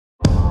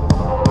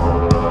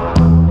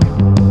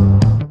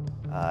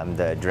I'm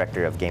the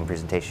director of game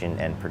presentation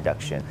and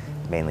production,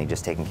 mainly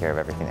just taking care of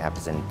everything that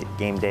happens in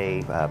game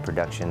day,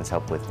 productions,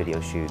 help with video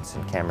shoots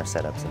and camera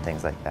setups and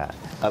things like that.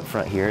 Up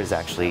front here is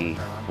actually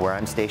where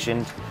I'm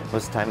stationed.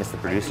 Most of the time it's the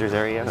producer's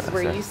area. This is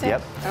where you sit?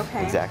 Yep,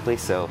 okay. Exactly.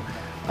 So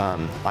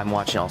I'm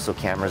watching also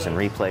cameras and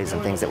replays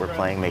and things that we're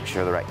playing, make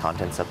sure the right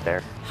content's up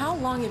there. How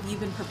long have you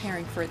been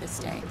preparing for this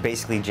day?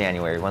 Basically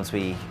January. Once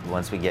we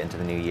get into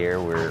the new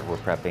year, we're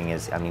prepping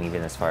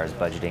even as far as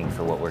budgeting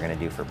for what we're going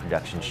to do for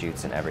production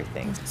shoots and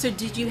everything. So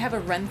did you have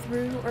a run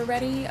through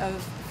already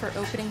for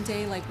opening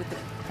day, like with the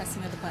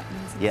pressing of the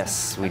buttons?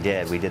 Yes, we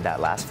did. We did that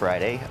last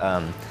Friday.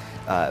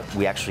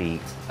 We actually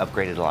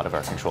upgraded a lot of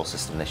our control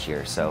system this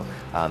year, so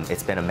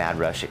it's been a mad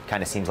rush. It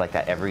kind of seems like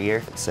that every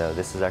year. So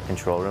this is our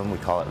control room. We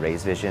call it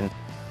Raise Vision.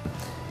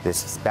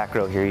 This back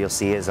row here you'll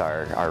see is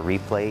our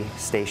replay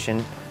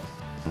station.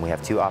 We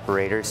have two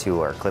operators who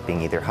are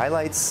clipping either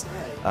highlights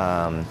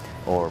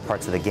or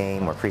parts of the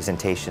game or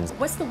presentations.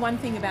 What's the one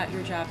thing about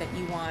your job that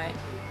you want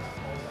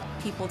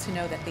people to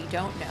know that they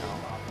don't know?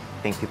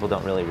 I think people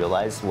don't really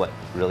realize what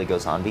really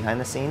goes on behind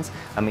the scenes.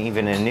 I mean,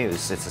 even in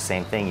news, it's the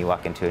same thing. You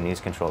walk into a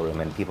news control room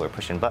and people are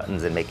pushing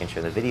buttons and making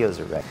sure the videos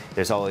are right.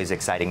 There's always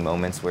exciting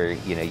moments where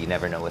you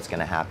never know what's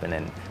going to happen,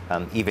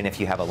 and even if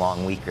you have a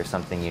long week or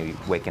something, you're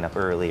waking up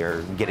early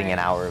or getting an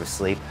hour of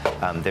sleep,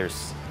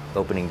 there's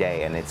opening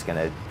day, and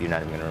you're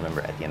not even going to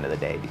remember it at the end of the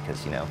day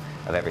because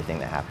of everything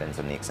that happens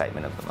and the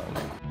excitement of the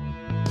moment.